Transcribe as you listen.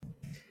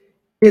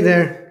Hey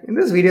there. In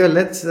this video,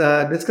 let's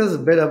discuss a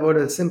bit about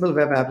a simple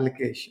web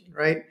application,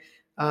 right?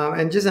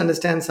 And just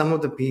understand some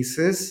of the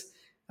pieces.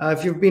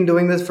 If you've been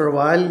doing this for a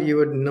while, you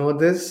would know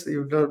this.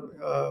 You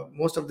know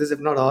most of this, if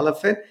not all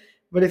of it.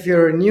 But if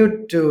you're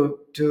new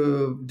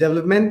to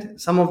development,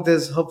 some of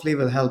this hopefully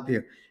will help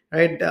you,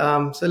 right?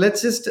 So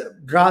let's just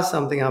draw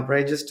something up,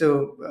 right? Just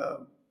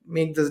to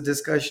make this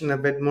discussion a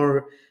bit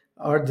more,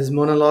 or this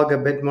monologue a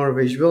bit more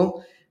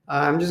visual.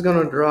 I'm just going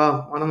to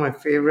draw one of my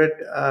favorite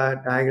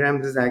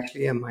diagrams is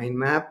actually a mind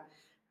map.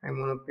 I'm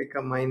going to pick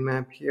a mind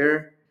map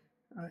here,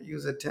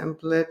 use a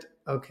template.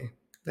 Okay,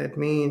 let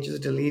me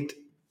just delete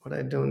what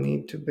I don't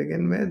need to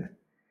begin with.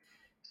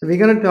 So we're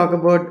going to talk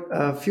about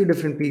a few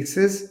different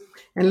pieces,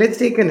 and let's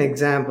take an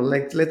example.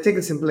 Like let's take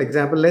a simple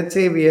example. Let's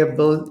say we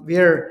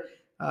are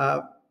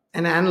uh,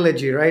 an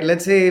analogy, right?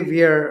 Let's say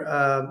we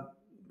are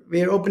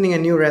opening a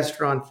new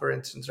restaurant, for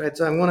instance, right?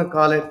 So I'm going to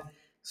call it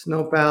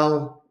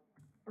Snowpal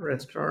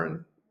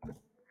Restaurant.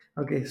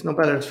 Okay,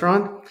 Snowpal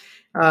Restaurant.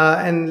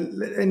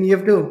 And you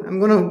have to. I'm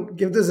gonna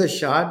give this a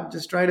shot.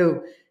 Just try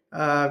to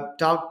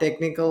talk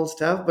technical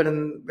stuff, but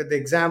with the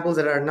examples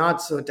that are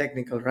not so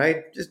technical,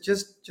 right?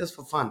 Just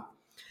for fun.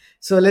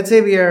 So let's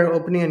say we are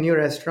opening a new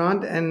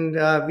restaurant, and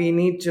we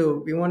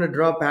want to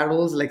draw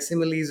parallels like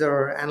similes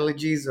or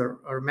analogies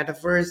or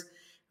metaphors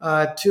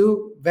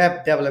to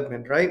web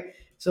development, right?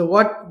 So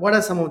what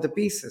are some of the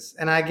pieces?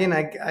 And again,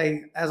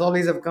 I as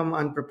always have come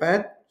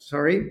unprepared.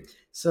 Sorry.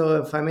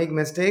 So if I make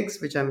mistakes,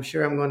 which I'm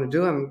sure I'm going to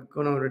do, I'm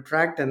going to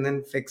retract and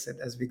then fix it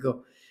as we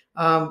go.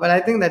 But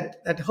I think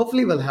that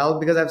hopefully will help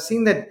because I've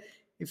seen that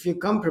if you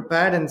come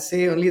prepared and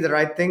say only the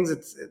right things,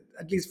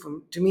 at least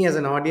from to me as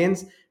an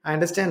audience, I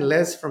understand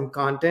less from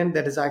content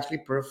that is actually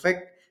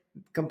perfect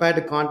compared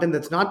to content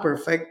that's not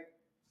perfect,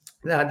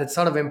 that's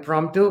sort of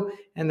impromptu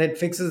and that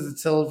fixes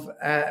itself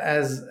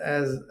as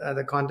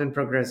the content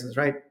progresses,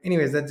 right?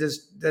 Anyways,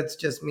 that's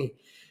just me.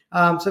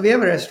 So we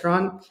have a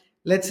restaurant.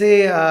 Let's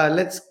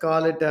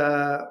call it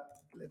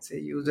let's say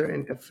user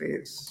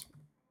interface.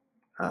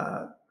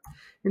 Uh,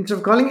 Instead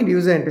of calling it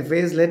user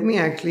interface, let me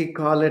actually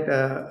call it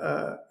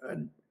a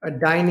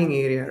dining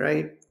area,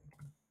 right?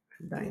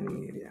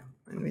 Dining area,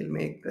 and we'll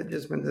make the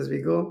adjustments as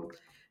we go.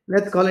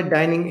 Let's call it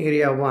dining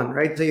area one,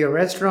 right? So your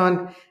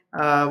restaurant,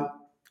 uh,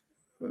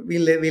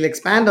 we'll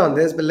expand on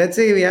this, but let's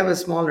say we have a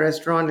small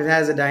restaurant, it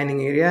has a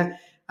dining area.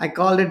 I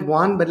called it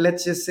one, but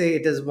let's just say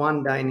it is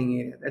one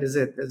dining area. That is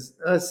it. There's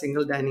a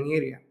single dining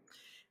area.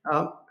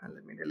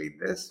 Let me delete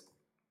this.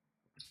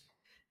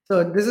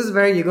 So this is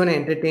where you're going to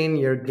entertain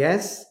your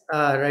guests,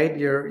 right?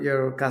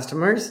 Your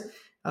customers.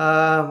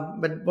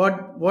 But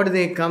what do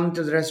they come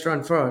to the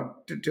restaurant for?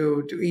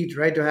 To eat,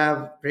 right? To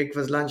have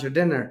breakfast, lunch, or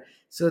dinner.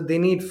 So they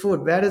need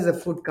food. Where does the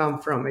food come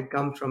from? It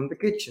comes from the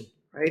kitchen,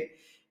 right?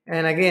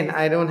 And again,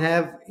 I don't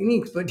have any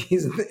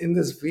expertise in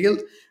this field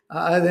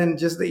other than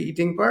just the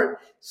eating part.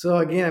 So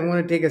again, I'm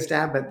going to take a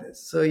stab at this.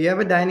 So you have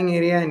a dining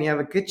area and you have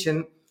a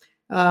kitchen.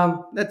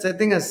 That's I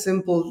think a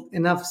simple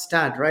enough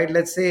start, right?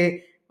 Let's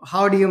say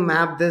how do you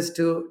map this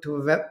to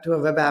a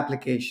web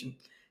application.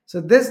 So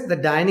this the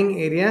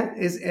dining area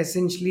is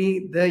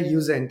essentially the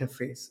user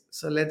interface.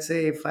 So let's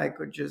say if I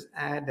could just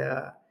add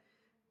a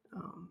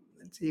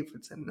let's see if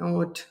it's a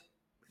note,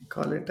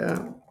 call it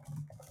a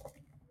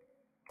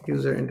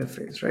user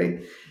interface,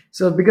 right?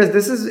 So because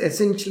this is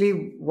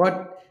essentially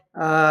what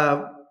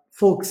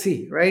folks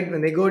see, right?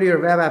 When they go to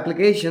your web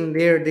application,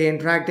 they're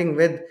interacting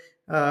with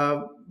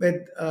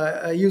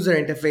a user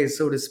interface,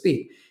 so to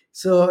speak.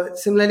 So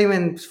similarly,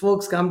 when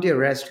folks come to your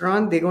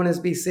restaurant, they're going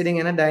to be sitting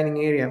in a dining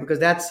area because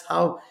that's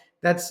how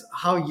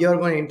you're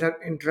going to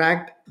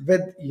interact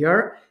with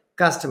your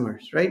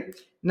customers, right?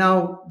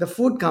 Now the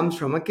food comes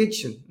from a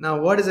kitchen. Now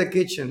what is a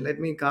kitchen? Let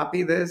me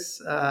copy this.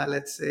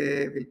 Let's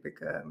say we'll pick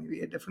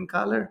maybe a different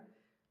color.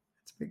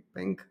 Let's pick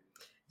pink.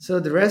 So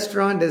the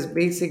restaurant is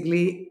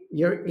basically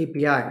your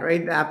API,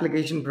 right? The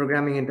application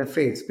programming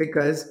interface,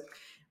 because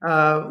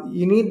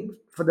you need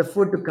for the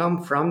food to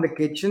come from the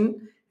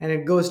kitchen and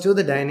it goes to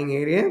the dining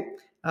area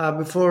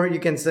before you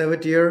can serve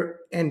it to your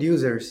end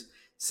users.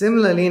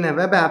 Similarly, in a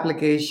web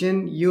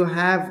application, you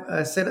have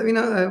a set of,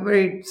 a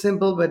very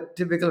simple but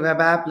typical web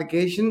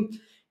application.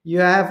 You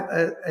have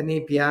an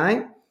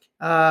API,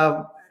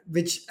 uh,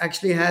 which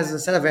actually has a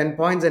set of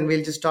endpoints, and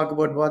we'll just talk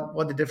about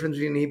what the difference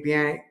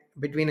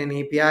between an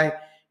API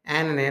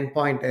and an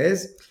endpoint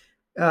is.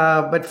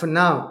 But for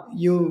now,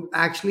 you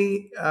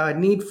actually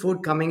need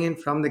food coming in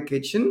from the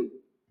kitchen,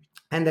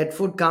 and that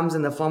food comes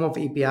in the form of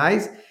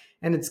APIs,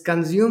 and it's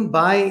consumed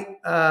by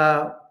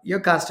your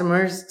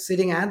customers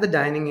sitting at the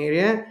dining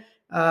area,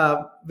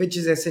 which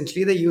is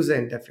essentially the user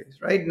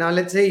interface. Right now,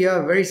 let's say you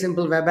have a very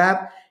simple web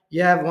app.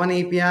 You have one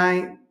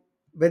API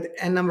with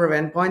n number of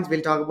endpoints.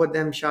 We'll talk about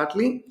them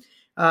shortly.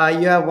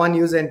 You have one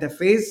user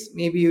interface.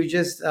 Maybe you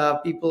just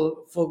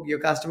your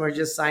customers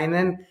just sign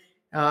in.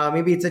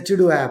 Maybe it's a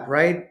to-do app,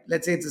 right?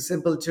 Let's say it's a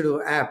simple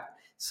to-do app.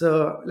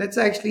 So let's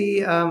actually,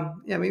 yeah,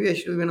 maybe I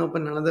should even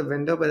open another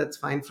window, but that's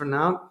fine for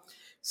now.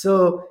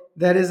 So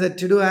there is a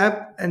to-do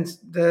app, and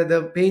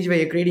the page where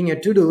you're creating your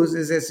to-dos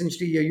is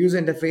essentially your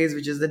user interface,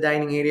 which is the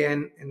dining area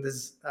in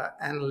this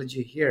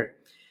analogy here.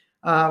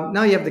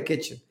 Now you have the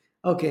kitchen.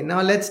 Okay,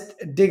 now let's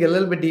dig a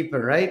little bit deeper,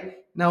 right?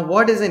 Now,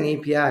 what is an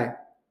API?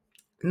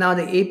 Now,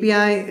 the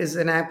API is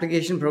an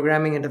application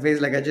programming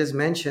interface, like I just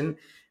mentioned,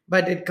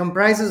 but it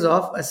comprises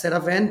of a set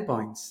of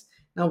endpoints.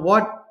 Now,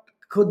 what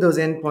could those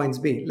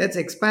endpoints be? Let's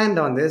expand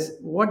on this.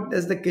 What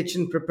does the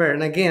kitchen prepare?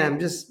 And again, I'm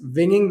just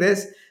winging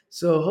this,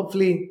 so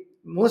hopefully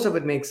most of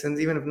it makes sense,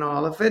 even if not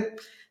all of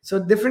it. So,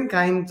 different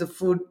kinds of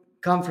food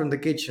come from the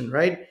kitchen,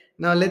 right?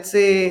 Now, let's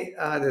say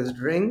there's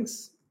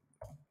drinks,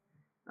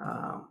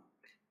 uh,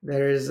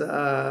 there's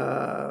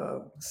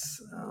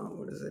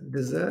what is it,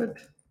 dessert,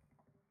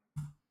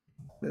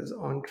 there's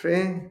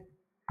entree,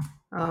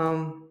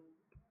 um,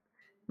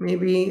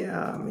 maybe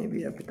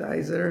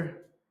appetizer,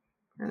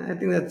 and I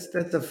think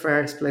that's a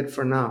fair split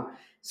for now.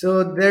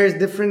 So there's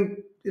different,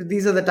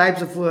 these are the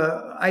types of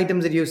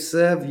items that you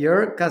serve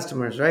your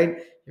customers, right?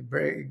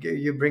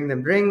 You bring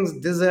them drinks,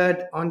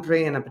 dessert,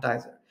 entree, and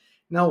appetizer.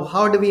 Now,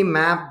 how do we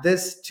map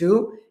this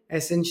to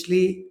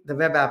essentially the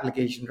web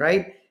application,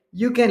 right?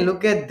 You can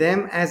look at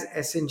them as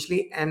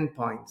essentially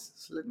endpoints.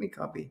 So let me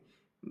copy.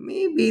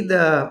 Maybe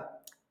the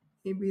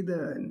Maybe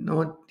the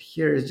note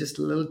here is just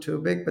a little too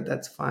big, but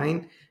that's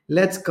fine.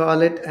 Let's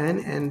call it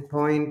an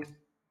endpoint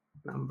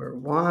number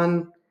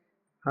one,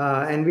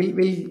 and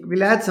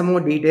we'll add some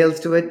more details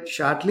to it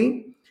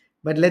shortly.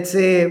 But let's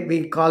say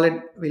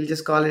we'll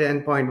just call it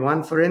endpoint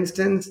one, for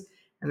instance,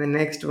 and the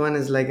next one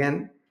is like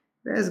an.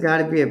 There's got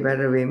to be a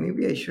better way.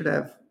 Maybe I should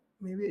have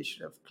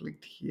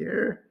clicked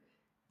here.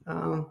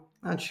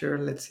 Not sure.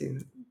 Let's see.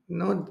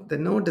 Note the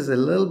note is a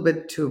little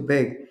bit too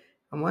big.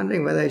 I'm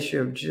wondering whether I should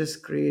have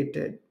just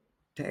created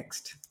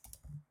text.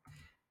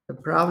 The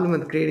problem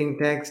with creating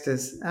text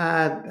is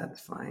that's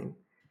fine.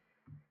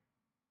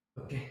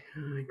 Okay,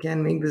 I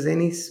can make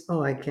this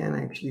oh, I can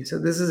actually. So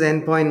this is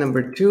endpoint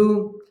number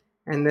two,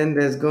 and then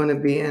there's going to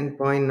be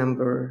endpoint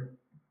number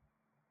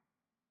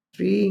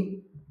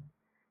three,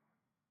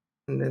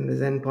 and then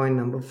there's endpoint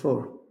number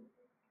four.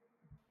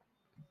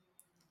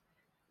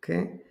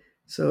 Okay,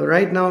 so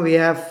right now we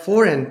have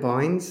four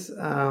endpoints.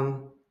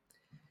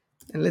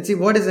 And let's see,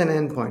 what is an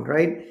endpoint,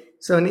 right?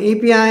 So an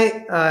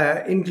API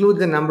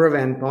includes a number of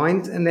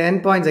endpoints, and the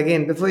endpoints,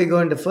 again, before you go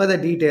into further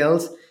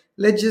details,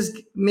 let's just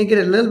make it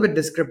a little bit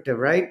descriptive,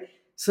 right?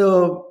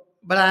 So,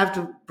 but I have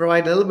to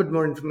provide a little bit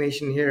more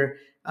information here.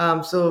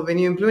 So when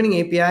you're implementing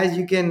APIs,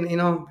 you can,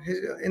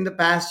 in the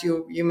past,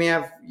 you may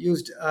have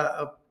used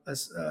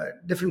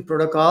different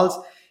protocols.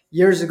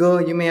 Years ago,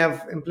 you may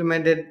have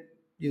implemented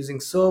using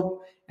SOAP,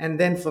 and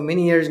then for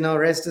many years now,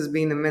 REST has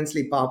been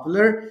immensely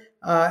popular.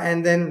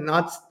 And then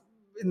not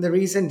in the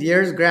recent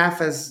years, Graph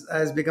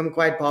has become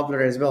quite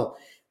popular as well.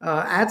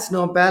 At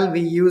Snowpal, we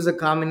use a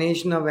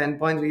combination of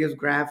endpoints. We use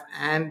Graph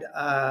and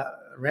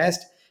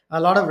REST. A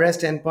lot of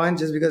REST endpoints,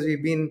 just because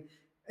we've been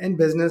in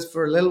business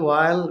for a little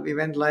while. We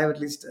went live at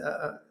least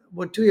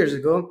about 2 years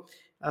ago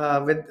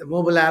with a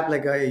mobile app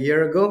like a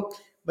year ago.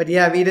 But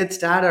yeah, we did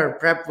start our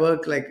prep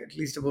work like at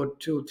least about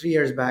 2 3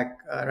 years back,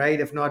 right?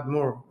 If not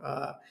more.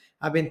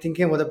 I've been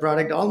thinking about the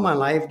product all my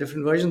life,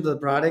 different versions of the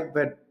product,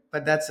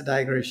 but that's a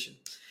digression.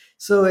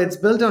 So it's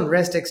built on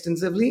REST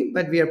extensively,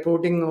 but we are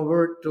porting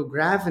over to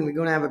Graph, and we're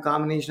going to have a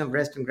combination of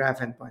REST and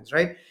Graph endpoints,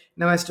 right?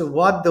 Now, as to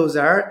what those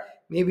are,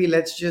 maybe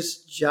let's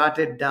just jot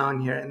it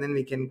down here, and then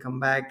we can come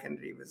back and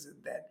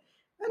revisit that.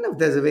 I don't know if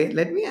there's a way.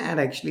 Let me add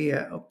actually.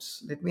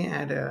 Let me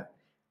add a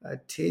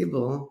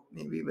table,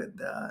 maybe with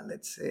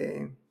let's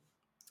say,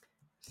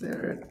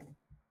 there.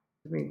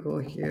 Let me go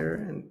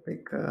here and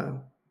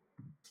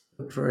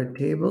look for a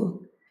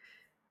table.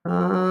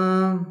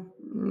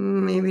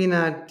 Maybe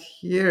not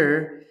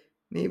here.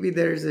 Maybe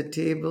there's a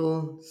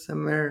table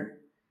somewhere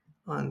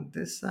on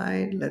this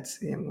side. Let's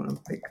see. I'm going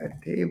to pick a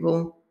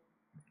table.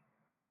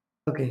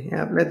 Okay,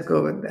 yeah, let's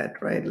go with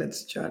that, right?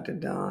 Let's jot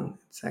it down.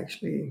 It's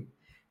actually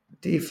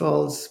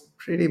defaults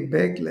pretty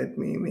big. Let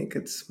me make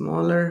it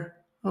smaller.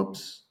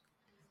 Oops.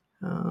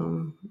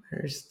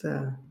 There's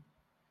the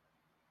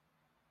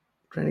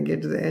trying to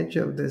get to the edge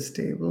of this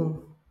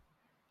table.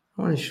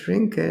 I want to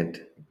shrink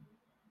it.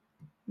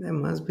 There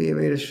must be a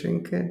way to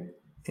shrink it.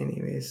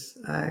 Anyways,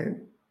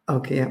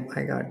 okay, yeah,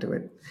 I got to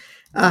it.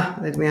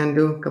 Let me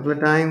undo a couple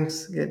of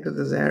times, get to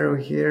this arrow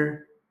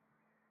here.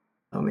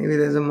 Or maybe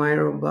there's a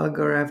Miro bug,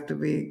 or I have to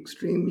be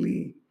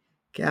extremely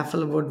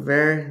careful about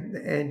where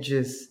the edge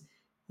is.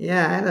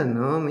 Yeah, I don't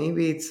know.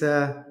 Maybe it's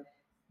a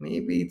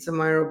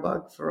Miro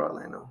bug for all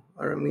I know.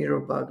 Or a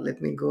Miro bug.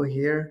 Let me go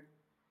here.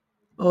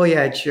 Oh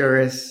yeah, it sure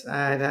is.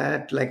 I'd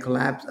had to like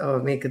collapse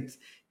or make it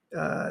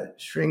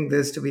shrink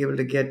this to be able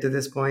to get to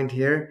this point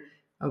here.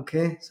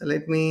 Okay, so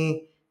let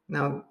me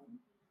now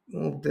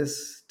move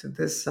this to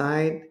this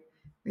side.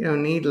 We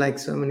don't need like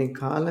so many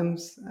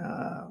columns.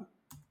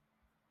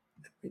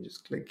 Let me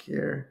just click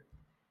here,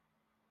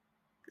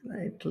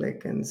 right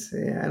click and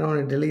say, I don't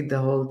want to delete the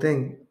whole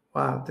thing.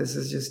 Wow, this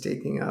is just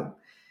taking up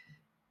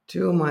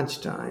too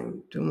much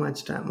time, too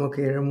much time.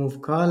 Okay,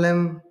 remove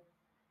column,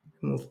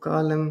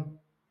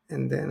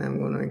 and then I'm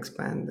going to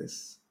expand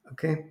this.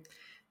 Okay,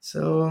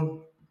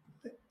 so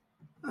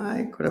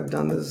I could have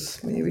done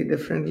this maybe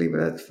differently, but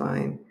that's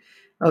fine.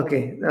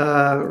 Okay,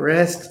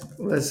 REST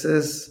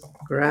versus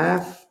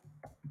graph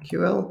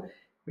QL.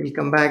 We'll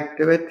come back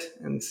to it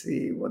and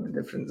see what the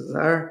differences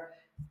are.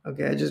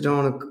 Okay, I just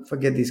don't want to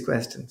forget these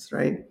questions,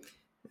 right?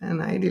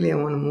 And ideally, I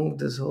want to move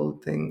this whole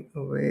thing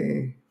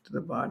away to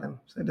the bottom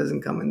so it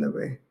doesn't come in the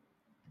way.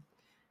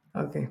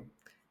 Okay,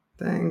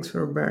 thanks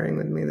for bearing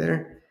with me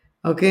there.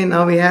 Okay,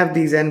 now we have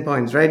these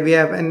endpoints, right? We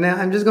have, and now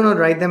I'm just going to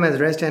write them as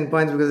REST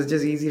endpoints because it's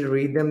just easy to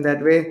read them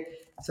that way.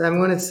 So I'm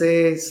going to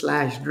say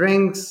slash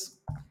drinks,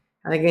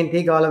 and I can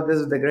take all of this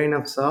with a grain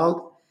of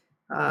salt.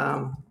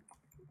 Um,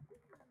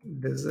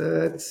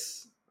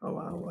 Desserts. Oh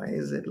wow, why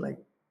is it like?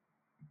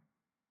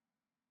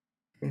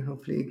 Okay,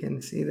 hopefully you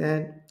can see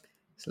that.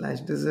 Slash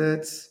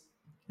desserts,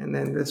 and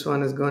then this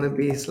one is going to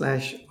be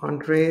slash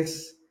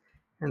entrees,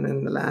 and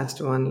then the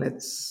last one,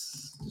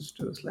 let's just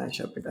do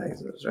slash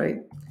appetizers, right?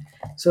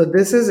 So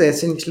this is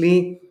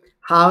essentially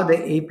how the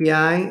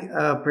API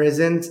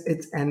presents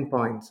its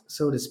endpoints,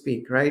 so to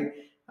speak, right?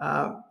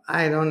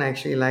 I don't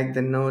actually like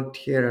the note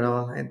here at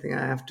all. I think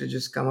I have to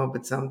just come up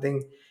with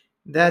something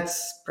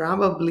that's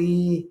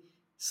probably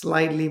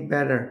slightly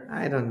better.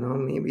 I don't know.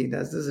 Maybe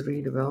does this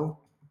read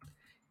well?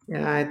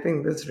 Yeah, I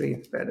think this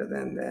reads better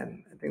than that.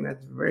 I think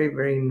that's very,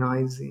 very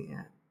noisy.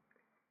 Yeah.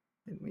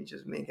 Let me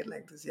just make it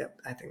like this.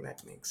 Yep, I think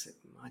that makes it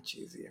much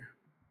easier.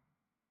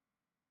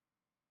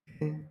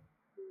 Okay.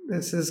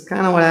 This is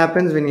kind of what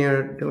happens when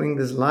you're doing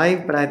this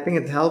live, but I think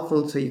it's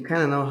helpful so you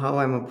kind of know how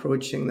I'm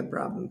approaching the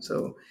problem.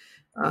 So,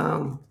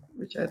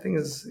 which I think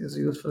is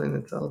useful in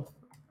itself.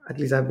 At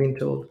least I've been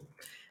told.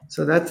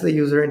 So that's the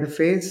user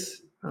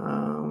interface.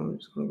 I'm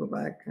just going to go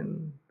back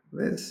and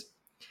this.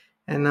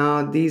 And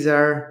now these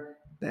are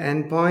the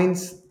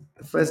endpoints.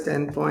 The first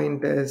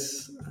endpoint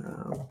is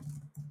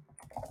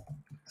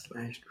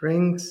slash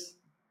drinks.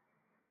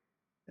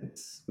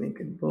 Let's make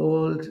it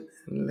bold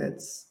and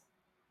let's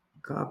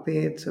copy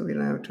it so we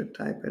don't have to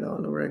type it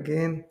all over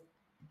again.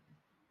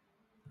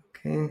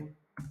 Okay.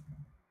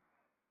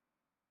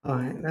 All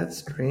right, that's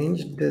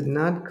strange. Did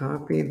not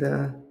copy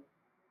the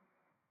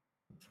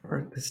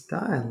for the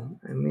style.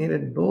 I made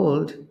it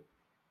bold.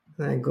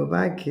 Then I go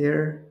back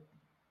here.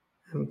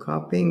 I'm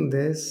copying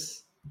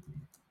this,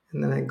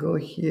 and then I go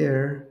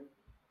here.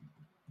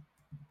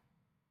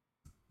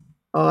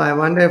 Oh, I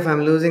wonder if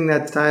I'm losing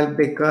that style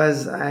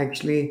because I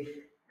actually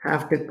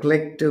have to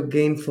click to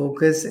gain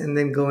focus and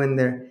then go in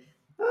there.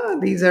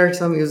 These are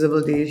some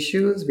usability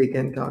issues. We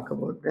can talk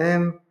about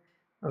them.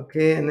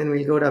 Okay, and then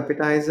we'll go to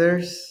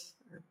appetizers.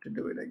 I have to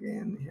do it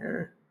again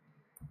here.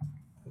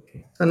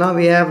 Okay. So now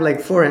we have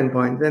like four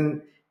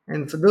endpoints.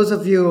 And for those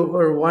of you who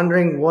are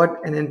wondering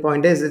what an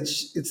endpoint is,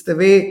 it's the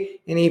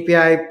way an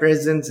API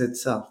presents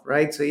itself,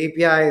 right? So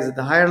API is at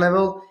the higher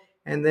level,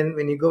 and then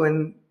when you go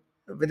in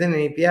within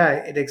an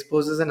API, it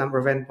exposes a number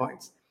of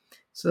endpoints.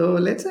 So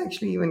let's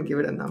actually even give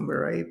it a number,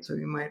 right? So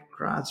we might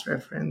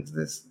cross-reference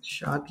this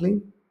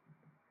shortly.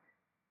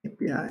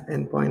 API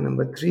endpoint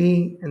number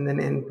three, and then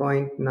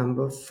endpoint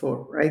number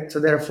four, right? So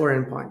there are four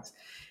endpoints.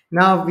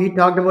 Now we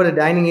talked about a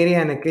dining area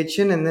and a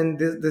kitchen, and then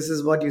this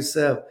is what you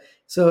serve.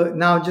 So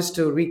now just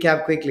to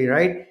recap quickly,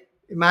 right?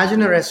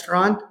 Imagine a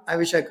restaurant. I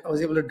wish I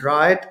was able to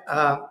draw it.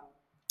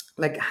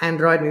 Like hand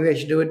draw it. Maybe I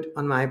should do it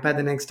on my iPad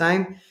the next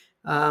time.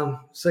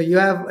 So you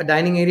have a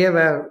dining area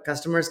where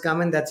customers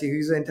come in. That's your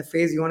user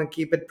interface. You want to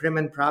keep it prim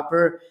and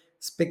proper,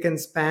 spick and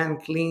span,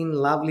 clean,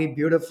 lovely,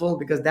 beautiful,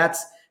 because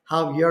that's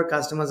how your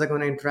customers are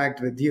going to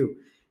interact with you.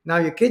 Now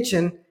your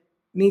kitchen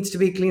needs to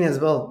be clean as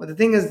well. But the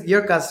thing is,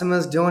 your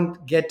customers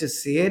don't get to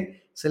see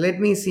it. So let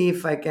me see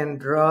if I can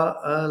draw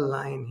a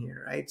line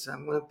here, right? So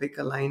I'm going to pick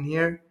a line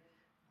here.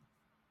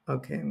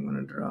 Okay, I'm going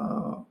to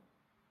draw,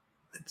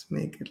 let's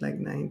make it like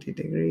 90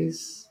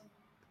 degrees.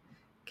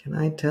 Can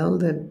I tell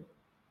that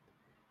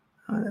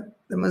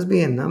there must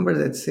be a number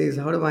that says,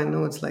 how do I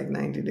know it's like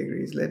 90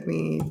 degrees? Let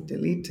me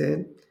delete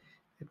it.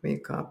 Let me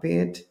copy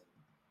it.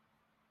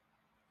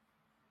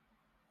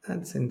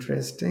 That's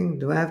interesting.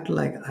 Do I have to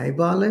like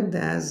eyeball it?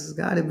 There's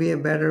got to be a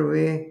better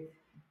way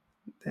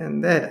than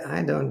that.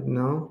 I don't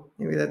know.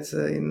 Maybe that's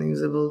an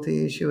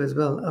usability issue as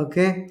well.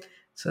 Okay,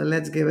 so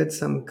let's give it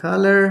some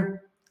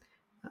color.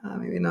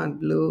 Maybe not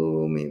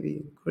blue,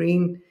 maybe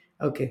green.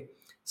 Okay,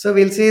 so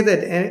we'll say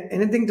that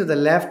anything to the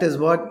left is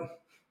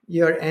what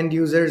your end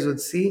users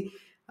would see.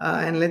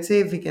 And let's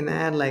say if we can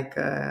add like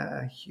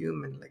a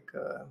human, like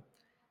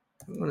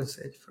I'm going to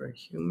search for a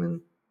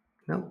human.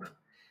 Nope.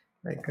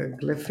 Like a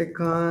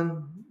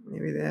glyphicon.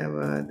 Maybe they have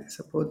they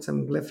support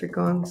some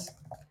glyphicons.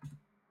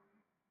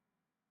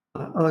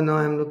 Oh no,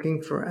 I'm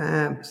looking for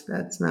apps.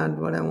 That's not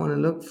what I want to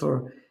look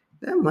for.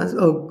 That must.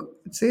 Oh,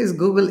 it says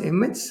Google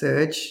image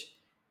search,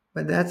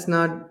 but that's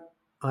not.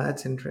 Oh,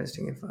 that's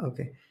interesting. If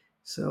okay,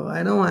 so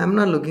I don't. I'm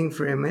not looking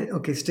for image.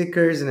 Okay,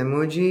 stickers and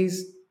emojis.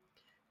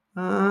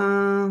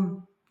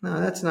 No,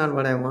 that's not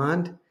what I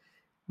want.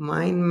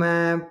 Mind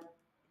map,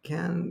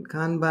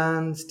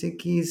 Kanban,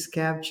 stickies,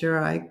 capture,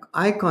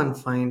 icon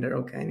finder.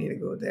 Okay, I need to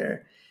go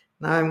there.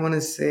 Now I'm going to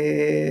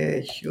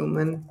say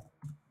human.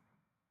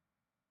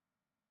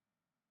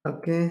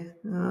 Okay.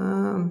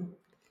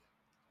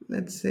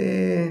 Let's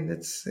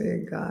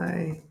say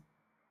guy.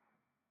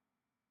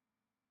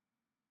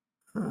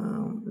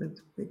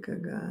 Let's pick a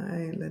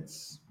guy.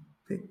 Let's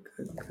pick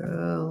a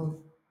girl.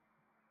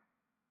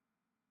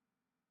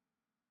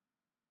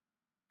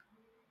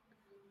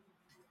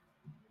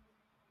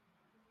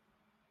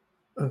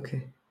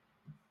 Okay.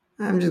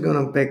 I'm just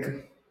going to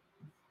pick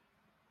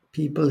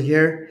people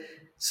here.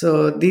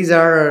 So these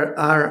are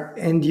our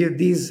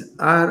these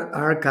are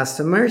our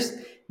customers.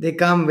 They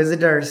come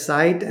visit our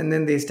site and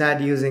then they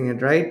start using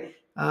it, right?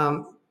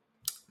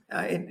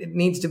 It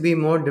needs to be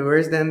more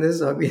diverse than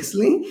this,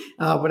 obviously,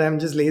 but I'm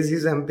just lazy,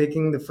 so I'm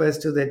picking the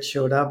first two that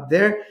showed up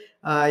there.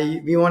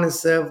 We want to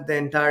serve the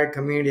entire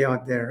community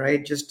out there,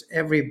 right? Just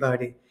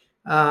everybody.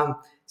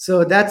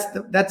 So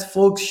that's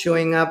folks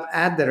showing up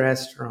at the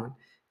restaurant.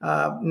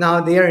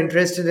 Now they are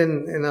interested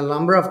in a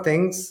number of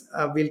things.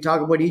 We'll talk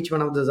about each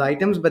one of those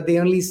items, but they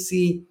only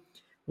see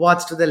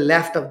what's to the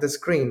left of the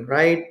screen,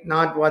 right?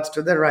 Not what's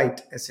to the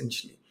right,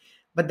 essentially.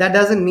 But that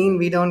doesn't mean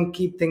we don't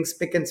keep things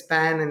spick and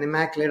span and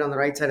immaculate on the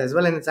right side as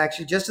well. And it's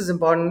actually just as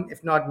important,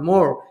 if not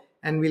more.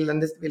 And we'll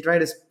try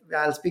to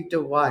I'll speak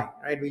to why,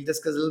 right? We'll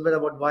discuss a little bit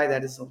about why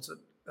that is also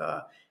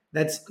uh,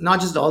 that's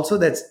not just also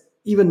that's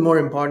even more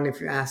important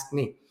if you ask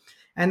me.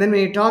 And then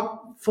when you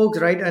talk folks,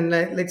 right, and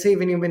let's say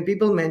when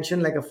people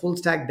mention like a full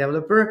stack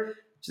developer,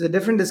 which is a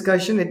different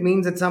discussion, it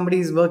means that somebody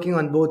is working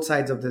on both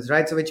sides of this,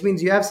 right? So which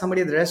means you have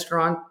somebody at the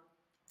restaurant,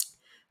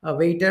 a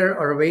waiter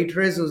or a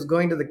waitress who's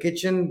going to the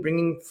kitchen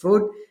bringing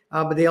food,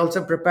 but they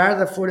also prepare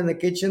the food in the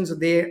kitchen, so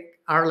they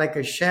are like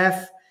a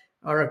chef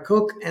or a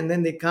cook. And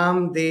then they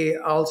come, they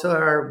also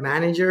are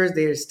managers.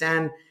 They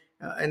stand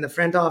in the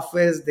front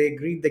office, they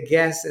greet the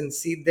guests and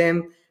seat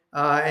them,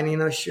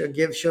 and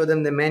show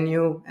them the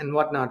menu and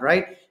whatnot,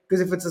 right?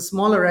 Because if it's a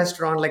smaller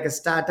restaurant like a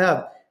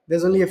startup,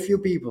 there's only a few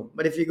people.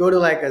 But if you go to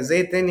like a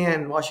Zaytanya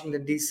in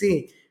Washington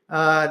DC,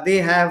 they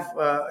have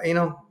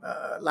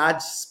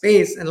large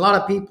space and a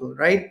lot of people,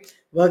 right,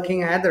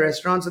 working at the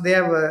restaurant, so they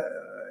have a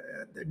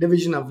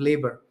division of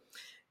labor.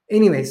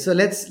 Anyway, so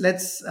let's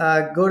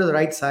go to the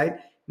right side.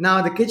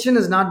 Now the kitchen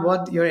is not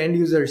what your end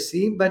users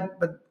see,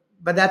 but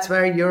that's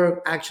where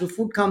your actual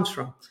food comes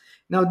from.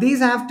 Now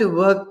these have to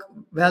work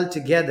well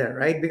together,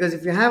 right? Because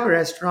if you have a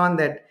restaurant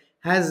that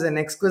has an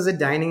exquisite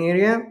dining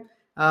area,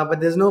 but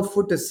there's no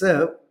food to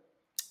serve,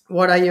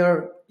 what are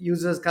your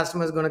users,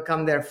 customers going to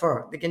come there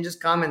for? They can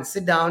just come and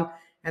sit down,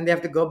 and they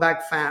have to go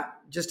back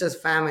just as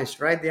famished,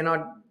 right? They're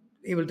not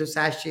able to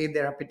satiate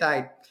their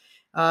appetite.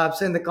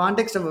 So in the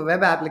context of a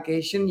web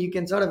application, you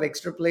can sort of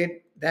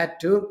extrapolate that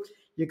too.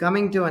 You're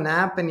coming to an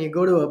app and you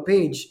go to a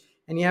page,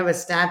 and you have a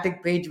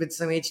static page with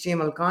some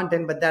HTML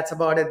content, but that's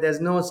about it. There's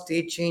no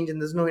state change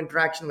and there's no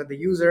interaction with the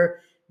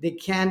user. They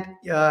can't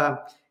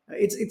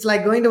it's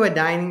like going to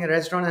a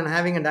restaurant and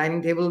having a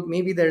dining table.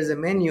 Maybe there's a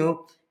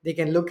menu, they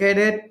can look at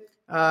it,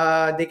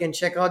 they can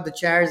check out the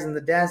chairs and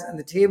the desk and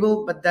the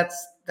table, but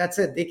that's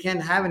it. They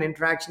can't have an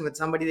interaction with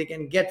somebody. They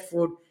can get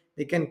food,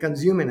 they can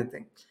consume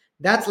anything.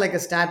 That's like a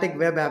static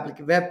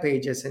web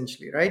page,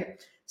 essentially,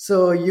 right?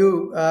 So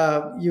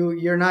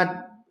you're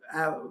not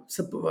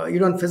you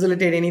don't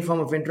facilitate any form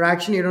of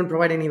interaction, you don't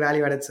provide any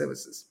value added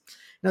services.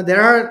 Now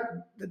there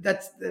are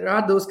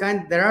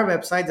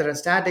websites that are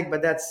static,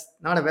 but that's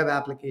not a web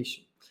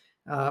application.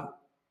 uh,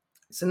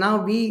 so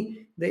now where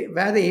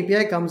the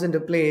API comes into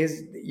play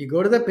is you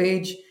go to the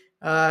page,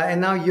 and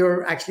now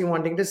you're actually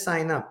wanting to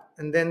sign up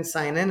and then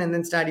sign in and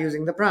then start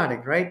using the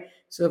product, right?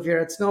 So if you're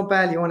at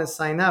Snowpal, you want to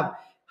sign up.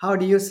 How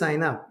do you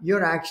sign up?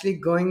 You're actually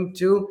going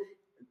to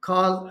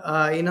call,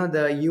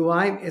 the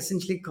UI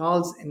essentially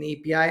calls an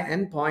API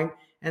endpoint,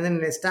 and then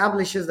it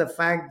establishes the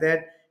fact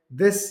that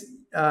this,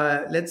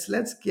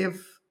 let's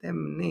give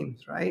them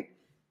names, right?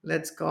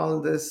 Let's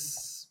call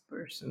this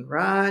person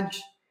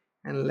Raj,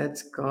 and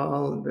let's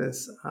call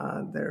this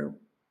other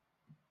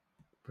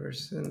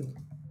person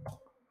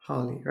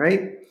Holly,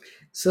 right?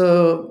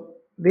 So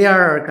they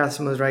are our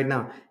customers right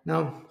now.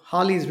 Now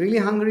Holly is really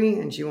hungry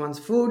and she wants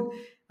food,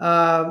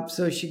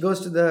 so she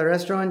goes to the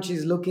restaurant.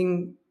 She's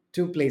looking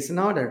to place an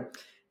order,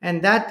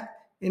 and that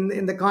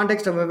in the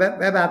context of a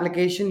web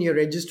application, you're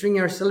registering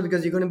yourself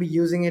because you're going to be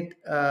using it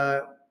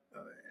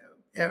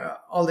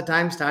all the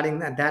time,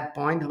 starting at that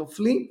point,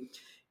 hopefully.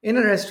 In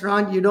a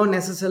restaurant, you don't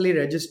necessarily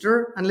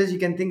register unless you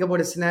can think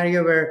about a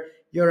scenario where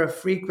you're a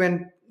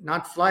frequent,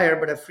 not flyer,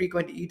 but a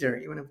frequent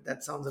eater, even if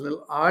that sounds a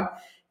little odd.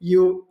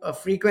 You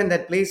frequent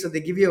that place, so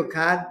they give you a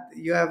card,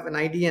 you have an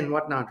ID and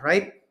whatnot,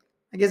 right?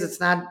 I guess it's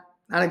not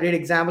a great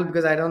example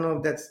because I don't know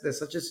if there's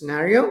such a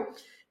scenario.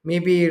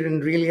 Maybe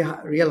in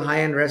real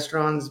high end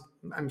restaurants,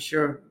 I'm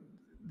sure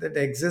that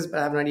they exist,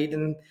 but I've not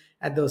eaten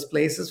at those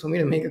places for me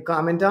to make a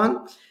comment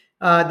on.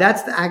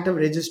 That's the act of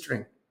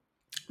registering.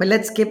 But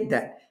let's skip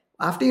that.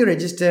 After you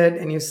registered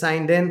and you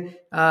signed in,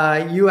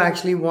 you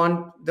actually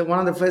want the one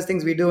of the first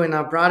things we do in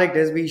our product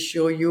is we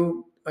show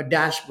you a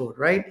dashboard,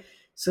 right?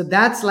 So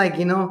that's like,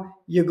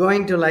 you're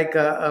going to like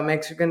a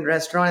Mexican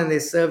restaurant and they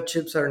serve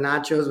chips or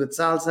nachos with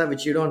salsa,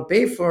 which you don't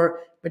pay for,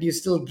 but you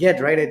still get,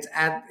 right? It's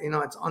at,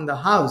 it's on the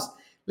house.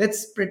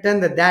 Let's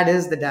pretend that that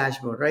is the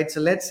dashboard, right?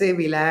 So let's say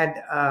we'll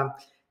add,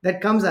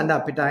 that comes under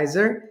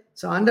appetizer.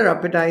 So under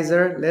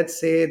appetizer, let's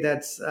say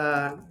that's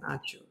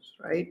nachos,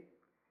 right?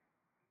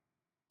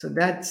 So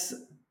that's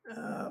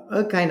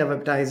a kind of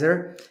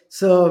appetizer.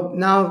 So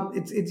now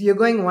it's you're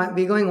going one,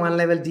 we're going one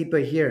level deeper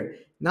here.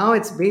 Now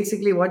it's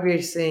basically what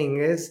we're saying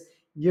is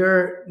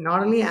you're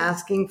not only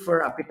asking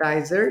for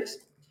appetizers,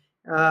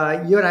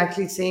 you're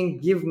actually saying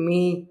give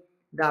me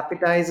the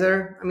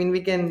appetizer. I mean, we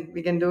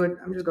can do it.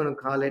 I'm just going to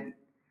call it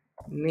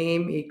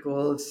name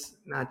equals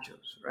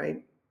nachos,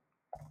 right?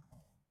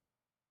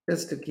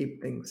 Just to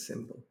keep things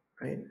simple,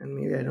 right? And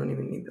maybe I don't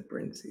even need the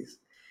parentheses.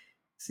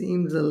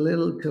 Seems a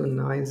little too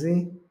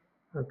noisy.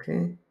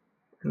 Okay.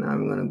 And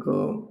I'm going to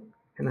go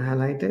and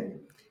highlight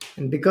it.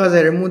 And because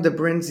I removed the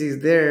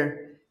parentheses there,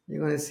 you're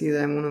going to see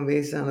that I'm going to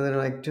waste another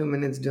like 2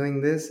 minutes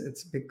doing this.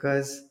 It's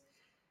because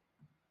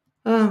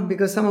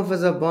some of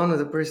us are born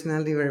with a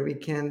personality where we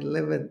can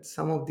live with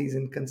some of these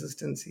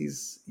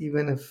inconsistencies,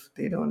 even if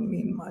they don't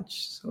mean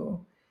much.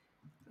 So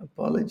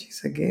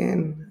apologies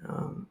again.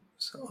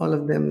 So all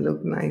of them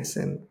look nice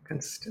and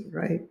consistent,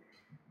 right?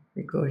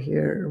 We go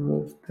here,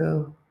 remove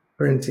the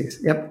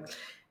parentheses. Yep.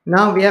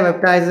 Now we have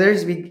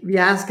appetizers. We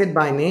ask it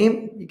by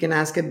name. You can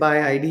ask it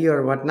by ID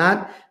or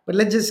whatnot, but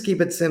let's just keep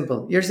it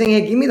simple. You're saying,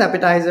 hey, give me the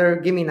appetizer,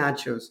 give me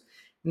nachos.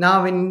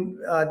 Now, when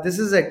this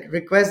is a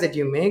request that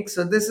you make,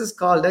 so this is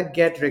called a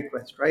get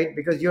request, right?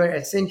 Because you're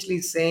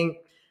essentially saying,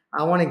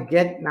 I want to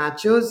get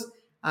nachos.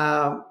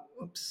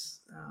 Oops.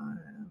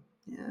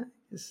 Yeah,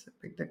 just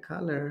pick the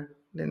color,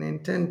 then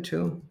intent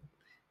to.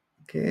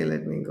 Okay,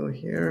 let me go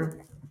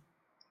here.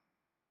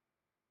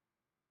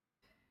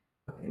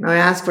 Now I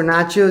ask for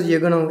nachos, you're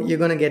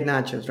gonna get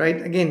nachos, right?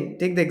 Again,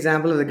 take the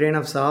example of the grain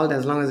of salt.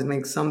 As long as it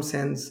makes some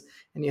sense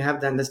and you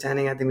have the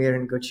understanding, I think we are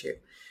in good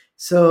shape.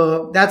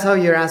 So that's how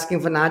you're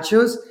asking for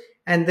nachos,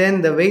 and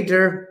then the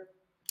waiter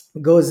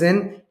goes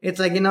in. It's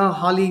like,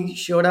 Holly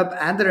showed up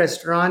at the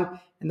restaurant,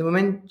 and the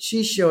moment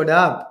she showed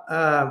up,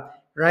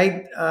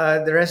 right,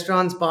 the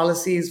restaurant's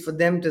policy is for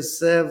them to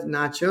serve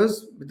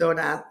nachos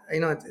without,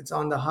 it's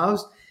on the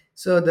house.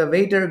 So the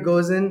waiter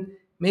goes in,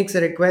 makes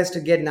a request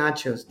to get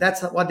nachos.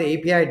 That's what the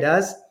API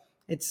does.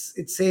 It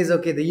says,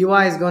 okay, the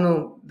UI is going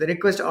to, the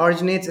request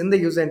originates in the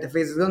user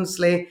interface.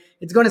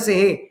 It's going to say,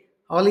 hey,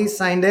 Holly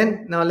signed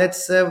in. Now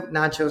let's serve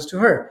nachos to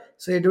her.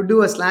 So you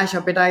do a slash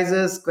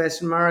appetizers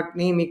question mark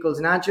name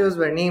equals nachos,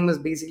 where name is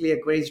basically a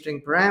query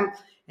string param,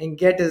 and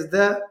get is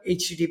the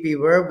HTTP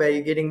verb where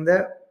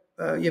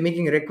you're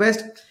making a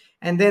request,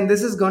 and then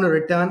this is going to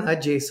return a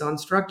JSON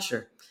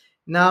structure.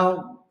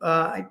 Now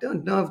I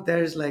don't know if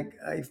there's like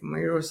if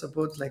Miro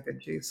supports like a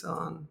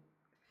JSON.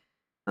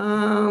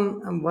 I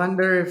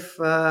wonder if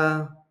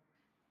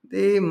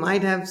they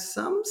might have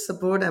some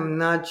support. I'm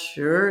not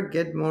sure.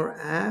 Get more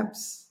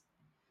apps.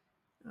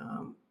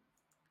 Um,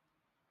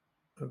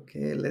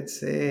 Okay, let's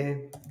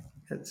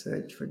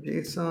search for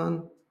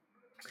JSON.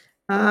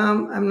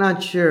 I'm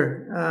not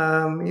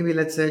sure. Maybe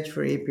let's search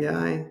for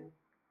API.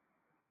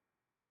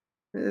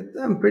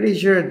 I'm pretty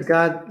sure it's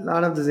got a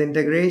lot of this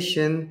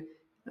integration.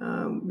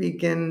 We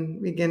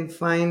can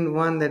find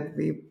one that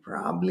we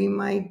probably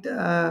might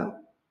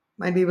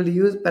be able to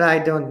use, but I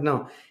don't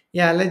know.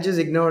 Yeah, let's just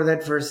ignore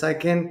that for a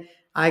second.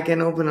 I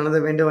can open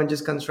another window and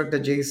just construct a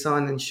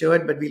JSON and show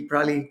it, but we'll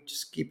probably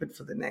just keep it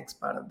for the next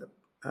part of the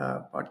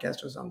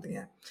podcast or something.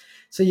 Yeah.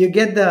 So you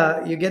get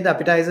the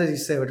appetizers you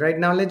served right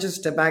now. Let's just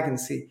step back and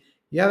see.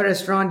 You have a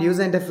restaurant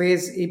user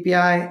interface,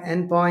 API,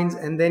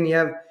 endpoints, and then you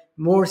have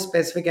more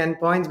specific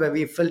endpoints where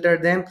we filter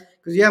them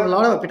because you have a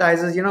lot of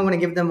appetizers. You're not going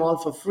to give them all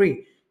for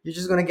free. You're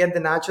just going to get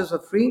the nachos for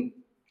free.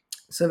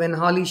 So when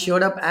Holly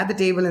showed up at the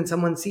table and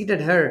someone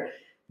seated her,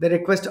 the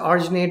request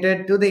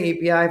originated to the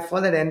API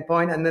for that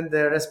endpoint, and then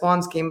the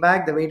response came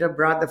back. The waiter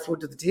brought the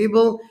food to the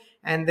table,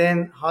 and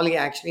then Holly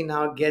actually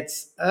now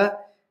gets a.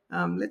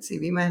 Let's see,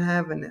 we might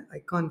have an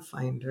icon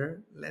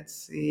finder. Let's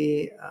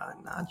see,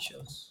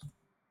 nachos.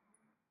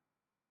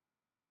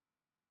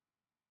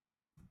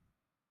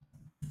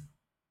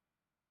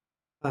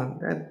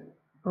 That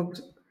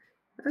oops,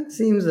 that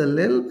seems a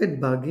little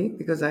bit buggy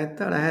because I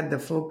thought I had the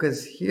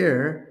focus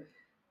here.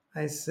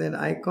 I said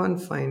icon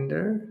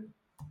finder.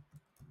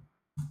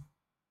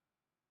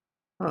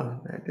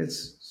 Oh, that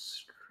is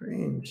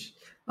strange.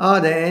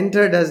 Oh, the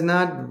enter does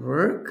not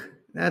work.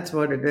 That's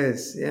what it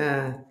is.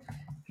 Yeah.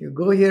 If you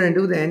go here and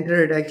do the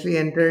enter, it actually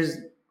enters.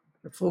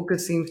 The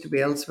focus seems to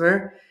be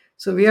elsewhere.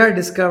 So we are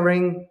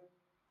discovering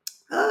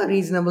a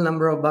reasonable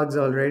number of bugs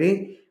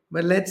already.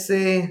 But let's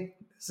say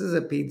this is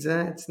a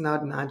pizza. It's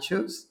not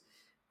nachos.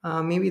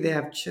 Maybe they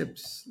have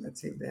chips.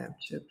 Let's see if they have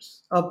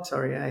chips. Oh,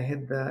 sorry, I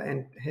hit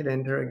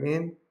enter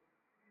again.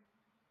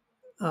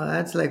 Oh,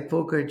 that's like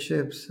poker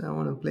chips. I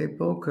want to play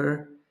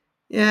poker.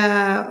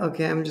 Yeah,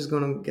 okay, I'm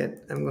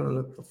gonna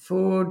look for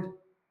food.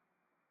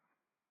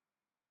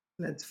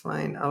 Let's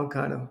find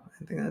avocado.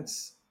 I think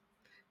that's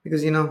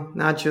because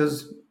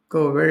nachos.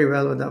 go very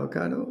well with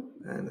avocado.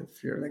 And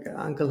if you're like an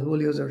Uncle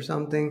Julio's or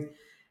something,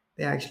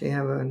 they actually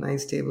have a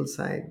nice table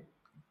side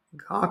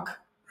gawk,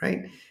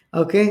 right?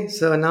 Okay,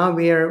 so now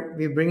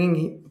we're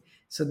bringing.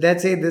 So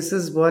let's say this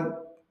is what,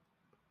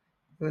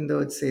 even though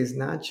it says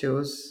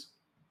nachos,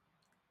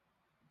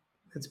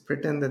 let's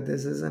pretend that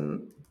this is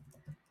an,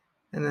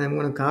 and I'm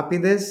going to copy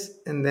this,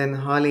 and then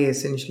Holly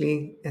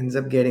essentially ends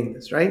up getting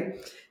this, right?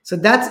 So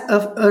that's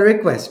a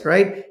request,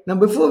 right? Now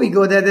before we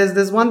go there,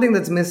 there's one thing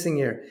that's missing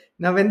here.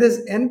 Now when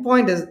this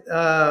endpoint is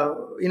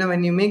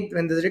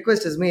when this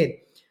request is made,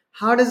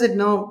 how does it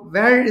know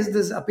where is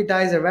this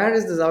appetizer, where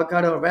is this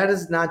avocado, or where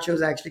is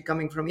nachos actually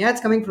coming from? Yeah,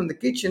 it's coming from the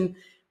kitchen,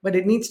 but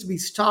it needs to be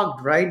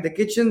stocked, right? The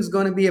kitchen's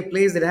going to be a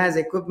place that has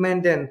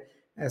equipment and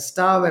a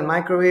stove and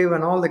microwave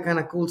and all the kind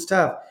of cool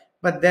stuff,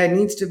 but there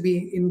needs to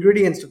be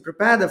ingredients to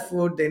prepare the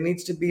food. There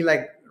needs to be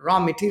like raw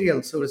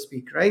material, so to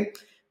speak, right?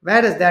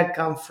 Where does that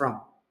come from?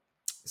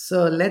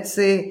 So let's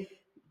say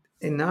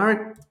in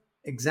our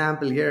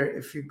example here,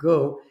 if you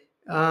go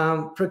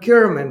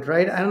procurement,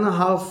 right? I don't know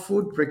how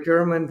food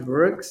procurement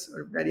works,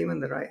 or that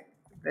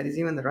is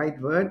even the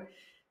right word.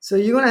 So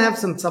you're gonna have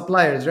some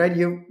suppliers, right?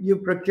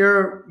 You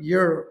procure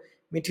your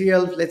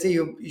material. Let's say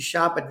you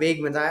shop at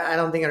Wegmans. I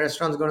don't think a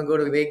restaurant's gonna go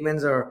to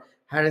Wegmans or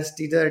Harris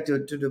Teeter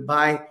to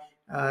buy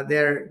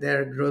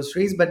their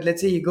groceries. But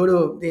let's say you go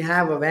to, they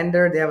have a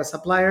vendor, they have a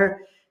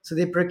supplier, so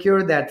they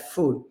procure that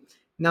food.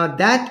 Now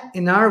that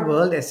in our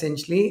world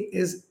essentially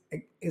is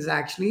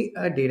actually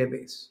a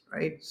database,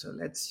 right? So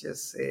let's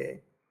just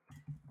say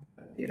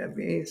a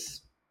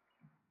database.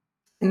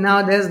 And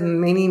now there's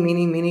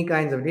many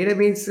kinds of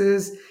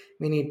databases,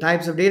 many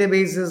types of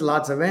databases,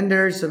 lots of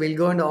vendors. So we'll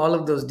go into all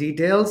of those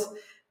details.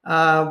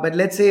 But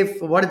let's say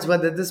for what it's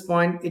worth at this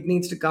point, it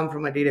needs to come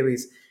from a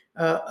database.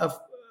 A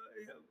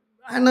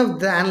I don't know if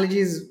the analogy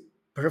is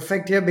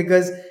perfect here,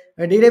 because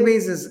a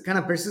database is kind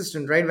of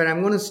persistent, right? Where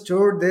I'm going to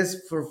store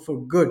this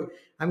for good.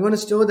 I'm going to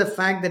store the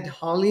fact that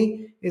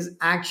Holly is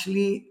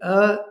actually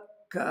a.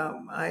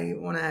 I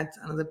want to add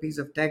another piece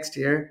of text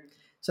here.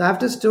 So I have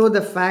to store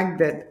the fact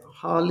that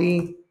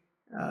Holly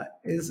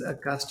is a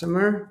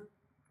customer,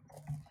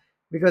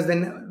 because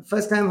then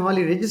first time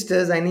Holly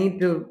registers, I need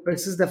to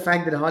persist the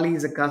fact that Holly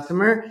is a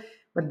customer,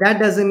 but that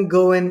doesn't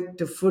go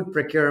into food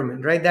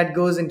procurement, right? That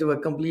goes into a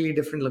completely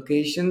different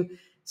location.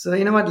 So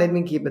you know what, let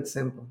me keep it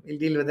simple, we'll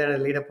deal with that at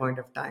a later point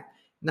of time.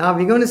 Now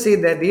we're going to say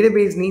that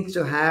database needs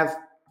to have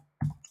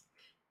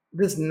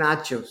this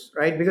nachos,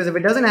 right? Because if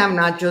it doesn't have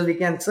nachos, we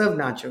can't serve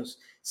nachos.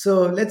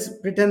 So let's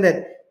pretend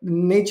that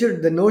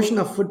the notion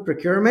of food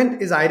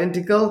procurement is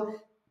identical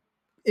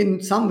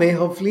in some way,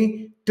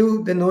 hopefully,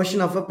 to the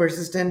notion of a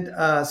persistent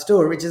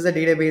store, which is a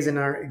database in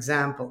our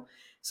example.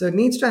 So it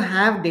needs to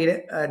have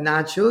data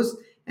nachos,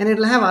 and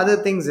it'll have other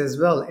things as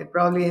well.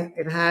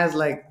 It has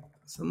like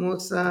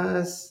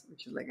samosas,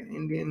 which is like an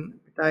Indian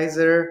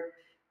appetizer.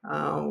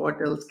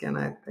 What else can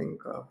I think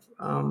of?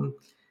 I'm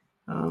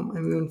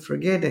even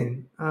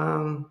forgetting.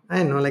 I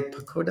don't know, like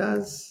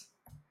pakodas.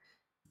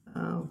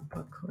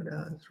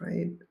 Pakodas,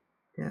 right?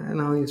 Yeah, I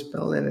know how you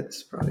spell it.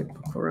 It's probably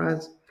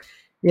pakoras.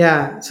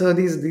 Yeah, so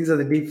these are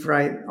the deep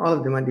fried. All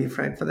of them are deep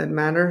fried for that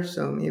matter.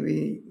 So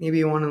maybe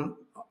you want to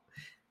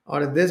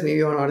order this, maybe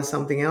you want to order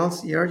something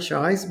else. Your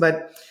choice.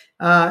 But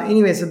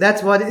anyway, so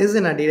that's what is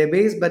in our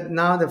database. But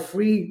now the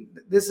free.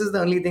 This is the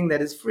only thing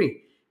that is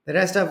free. The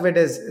rest of it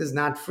is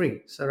not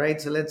free. So right.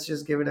 So let's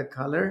just give it a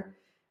color.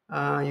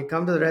 You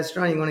come to the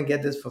restaurant, you're going to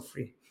get this for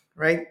free,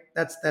 right?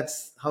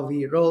 That's how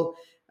we roll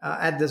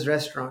at this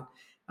restaurant.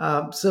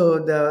 So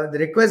the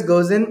request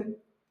goes in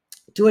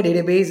to a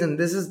database, and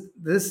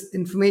this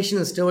information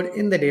is stored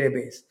in the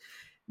database.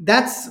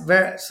 That's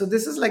where, so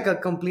this is like a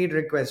complete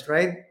request,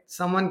 right?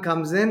 Someone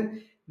comes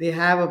in, they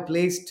have a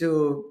place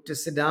to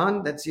sit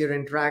down, that's your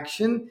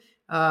interaction.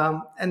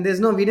 And there's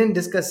no, we didn't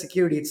discuss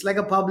security, it's like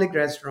a public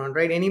restaurant,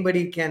 right?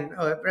 Anybody can,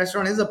 a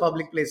restaurant is a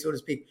public place, so to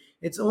speak.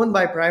 It's owned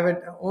by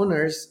private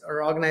owners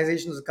or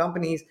organizations or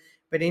companies,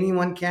 but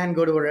anyone can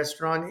go to a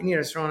restaurant, any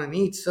restaurant, and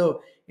eat.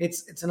 So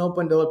it's an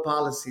open door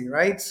policy,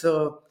 right?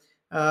 So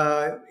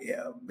yeah,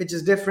 which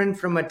is different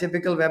from a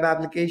typical web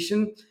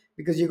application,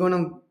 because you're going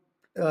to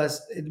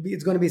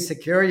it's going to be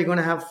secure. You're going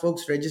to have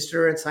folks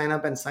register and sign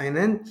up and sign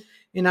in.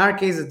 In our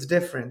case, it's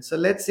different. So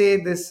let's say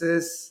this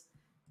is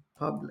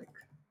public,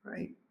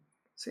 right?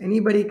 So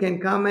anybody can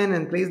come in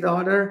and place the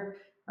order,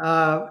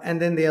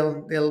 and then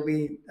they'll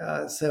be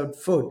served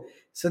food.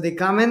 So they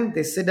come in,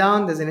 they sit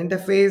down. There's an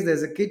interface.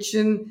 There's a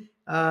kitchen,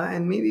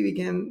 and maybe we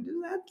can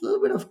add a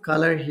little bit of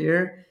color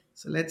here.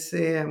 So let's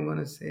say I'm going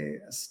to say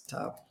a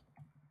stop.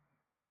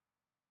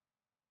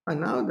 And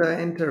now the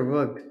enter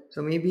worked.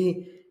 So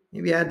maybe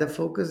I had the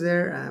focus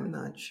there. I'm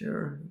not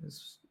sure.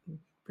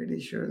 Pretty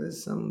sure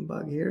there's some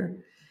bug here.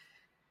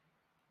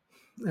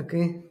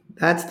 Okay,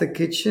 that's the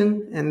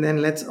kitchen. And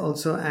then let's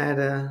also add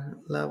a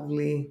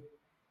lovely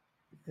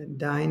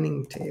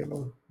dining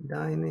table.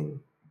 Dining.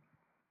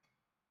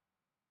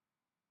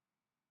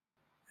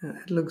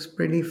 It looks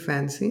pretty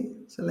fancy.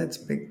 So let's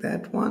pick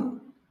that one.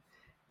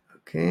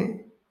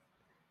 Okay.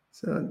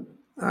 So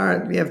All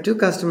right, we have two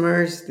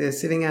customers. They're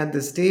sitting at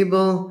this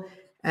table,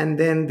 and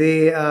then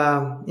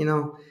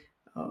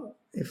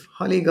if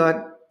Holly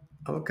got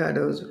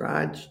avocados,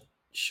 Raj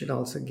should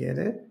also get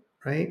it,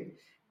 right?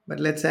 But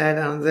let's add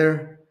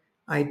another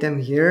item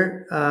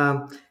here.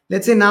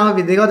 Let's say now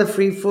they got the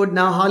free food.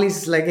 Now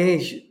Holly's like, hey,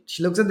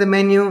 she looks at the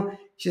menu.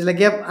 She's like,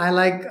 yep, I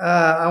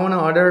want to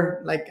order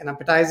like an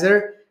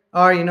appetizer,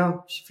 or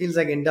she feels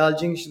like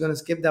indulging. She's gonna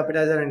skip the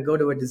appetizer and go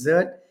to a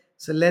dessert.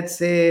 So let's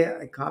say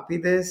I copy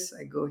this,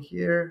 I go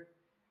here,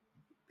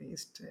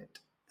 paste it,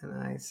 and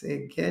I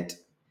say get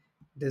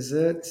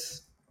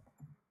desserts.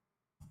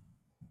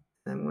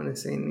 I'm going to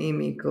say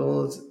name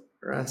equals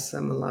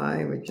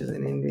rasamalai, which is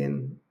an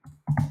Indian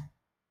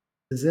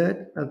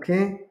dessert.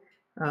 Okay.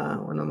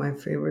 One of my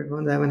favorite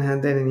ones. I haven't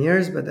had that in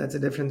years, but that's a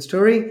different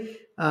story.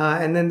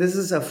 And then this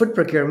is a food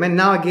procurement.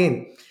 Now,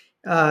 again,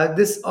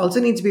 this also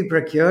needs to be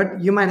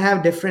procured. You might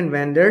have different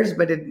vendors,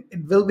 but it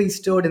will be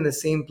stored in the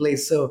same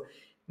place. So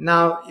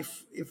now,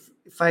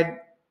 if I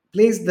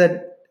place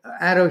the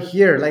arrow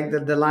here, like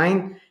the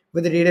line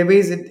with the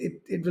database,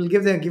 it will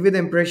give you the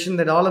impression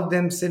that all of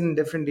them sit in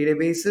different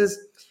databases.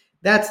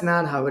 That's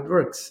not how it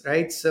works,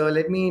 right? So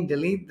let me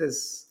delete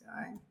this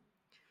guy,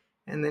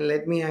 and then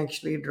let me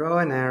actually draw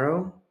an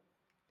arrow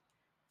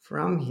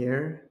from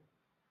here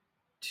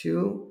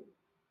to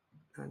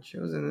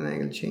nachos, and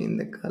then I'll change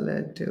the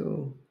color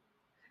to,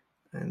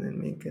 and then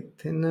make it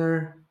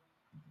thinner.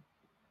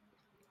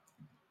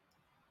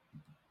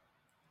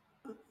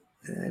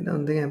 I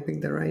don't think I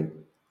picked the right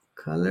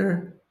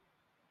color.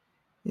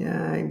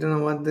 Yeah, I don't know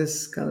what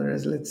this color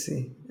is. Let's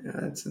see.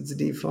 It's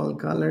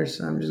default color,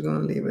 so I'm just going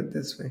to leave it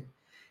this way.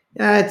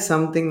 Yeah, it's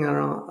something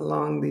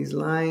along these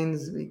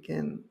lines. We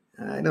can.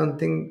 I don't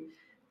think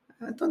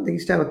it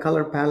used to have a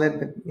color palette,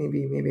 but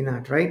maybe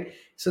not, right?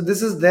 So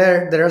this is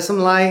there. There are some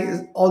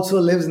lie also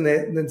lives in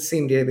the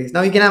same database.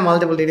 Now you can have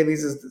multiple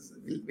databases.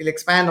 We'll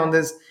expand on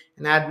this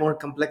and add more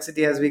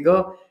complexity as we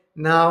go.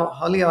 Now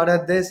Holly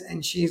ordered this,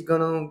 and she's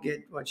gonna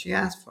get what she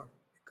asked for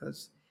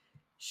because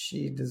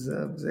she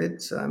deserves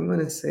it. So I'm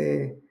gonna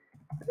say,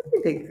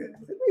 let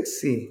me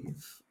see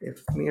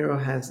if Miro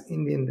has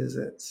Indian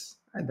desserts.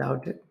 I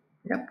doubt it.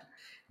 Yep,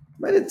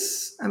 but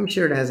I'm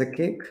sure it has a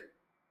cake.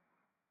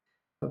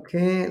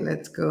 Okay,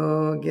 let's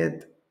go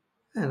get,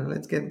 I don't know,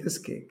 let's get this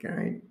cake, all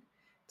right?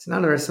 It's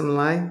not a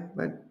rasamalai,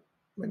 but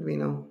we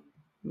know.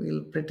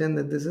 We'll pretend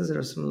that this is a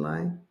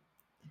rasamalai.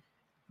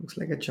 Looks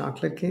like a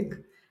chocolate cake.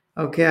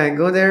 Okay, I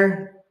go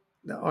there,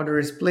 the order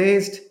is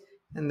placed,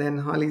 and then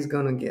Holly's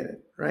gonna get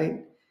it,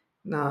 right?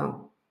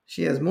 Now,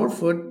 she has more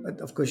food,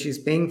 but of course, she's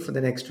paying for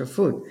that extra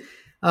food.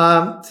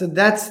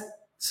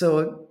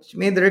 So she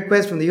made the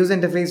request from the user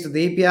interface to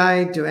the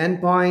API to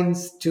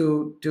endpoints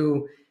to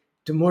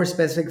more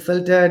specific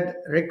filtered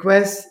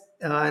requests,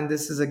 and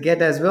this is a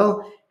get as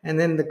well. And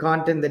then the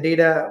content, the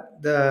data,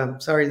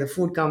 the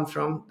food comes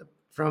from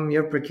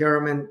your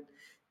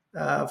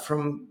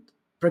from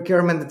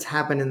procurement that's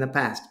happened in the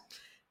past.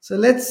 So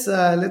let's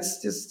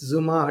just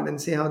zoom out and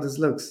see how this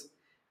looks.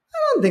 I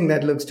don't think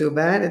that looks too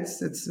bad.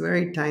 It's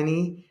very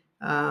tiny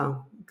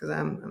because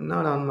I'm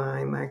not on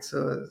my Mac,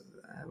 so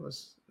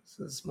it's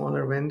a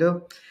smaller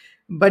window,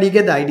 but you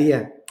get the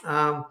idea.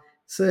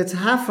 So it's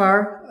half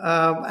hour,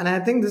 and I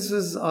think this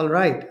is all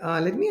right.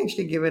 Let me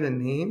actually give it a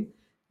name.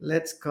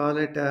 Let's call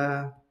it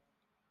a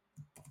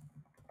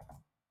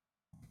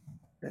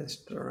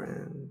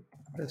restaurant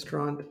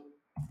restaurant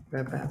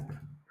web app,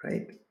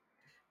 right?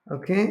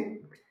 Okay.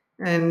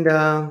 And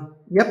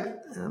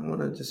yep, I'm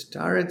gonna just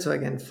star it so I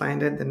can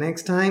find it the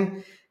next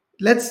time.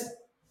 Let's.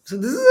 So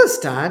this is a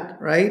start,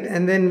 right?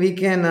 And then we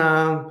can.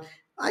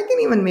 I can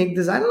even make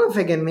this. I don't know if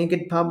I can make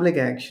it public.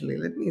 Actually,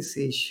 let me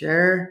see.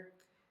 Share.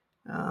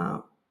 Uh,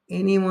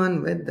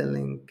 Anyone with the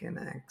link can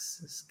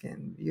access,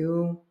 can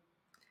view.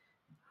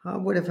 How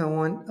about if I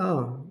want?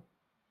 Oh,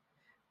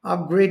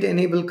 upgrade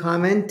enable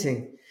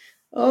commenting.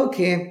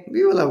 Okay,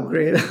 we will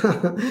upgrade.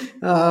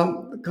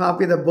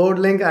 Copy the board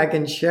link. I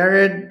can share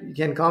it. You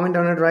can comment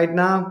on it right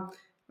now.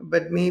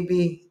 But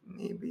maybe.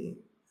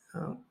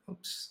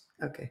 Oops.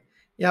 Okay.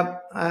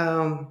 Yep.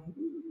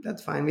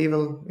 That's fine. We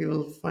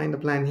will find a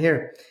plan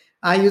here.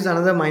 I use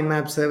another mind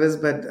map service,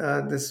 but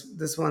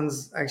this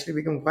one's actually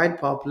become quite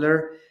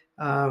popular,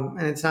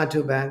 and it's not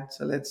too bad.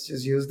 So let's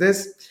just use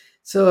this.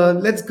 So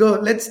let's go.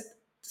 Let's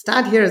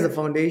start here as a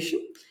foundation,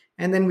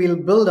 and then we'll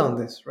build on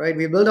this, right?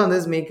 We build on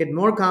this, make it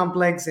more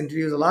complex,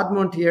 introduce a lot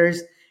more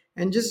tiers,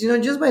 and just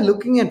by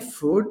looking at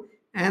food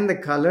and the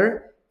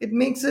color, it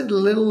makes it a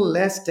little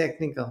less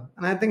technical,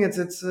 and I think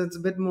it's a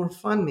bit more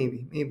fun,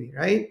 maybe,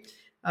 right?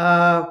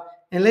 uh,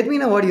 and let me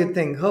know what you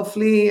think.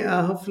 Hopefully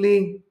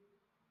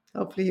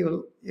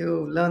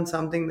you learn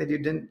something that you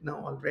didn't know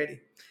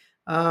already.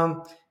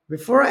 um,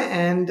 Before I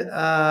end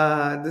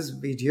this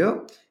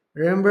video,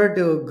 remember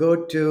to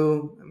go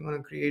to, I'm going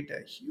to create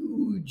a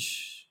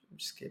huge, I'm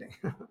just kidding.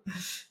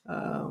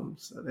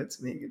 So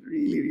let's make it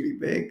really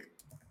big.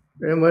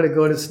 Remember to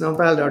go to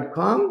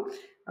snowpal.com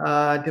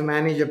to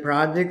manage your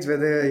projects,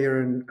 whether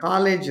you're in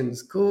college, in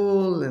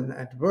school, and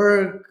at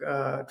work,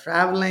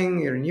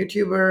 traveling, you're a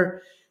YouTuber,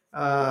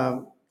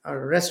 uh, a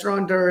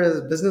restaurateur,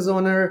 a business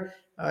owner,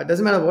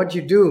 doesn't matter what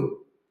you do,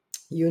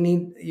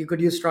 you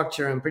could use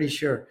structure, I'm pretty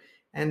sure.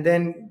 And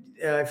then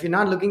if you're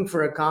not looking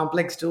for a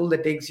complex tool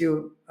that takes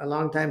you a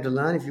long time to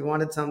learn, if you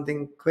wanted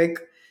something quick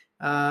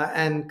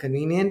and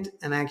convenient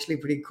and actually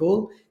pretty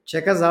cool,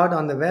 check us out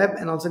on the web,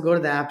 and also go to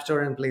the App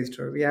Store and Play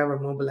Store. We have a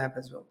mobile app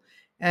as well.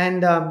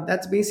 And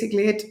that's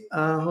basically it.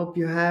 Hope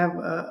you have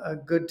a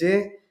good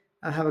day.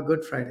 Have a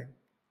good Friday.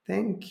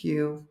 Thank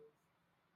you.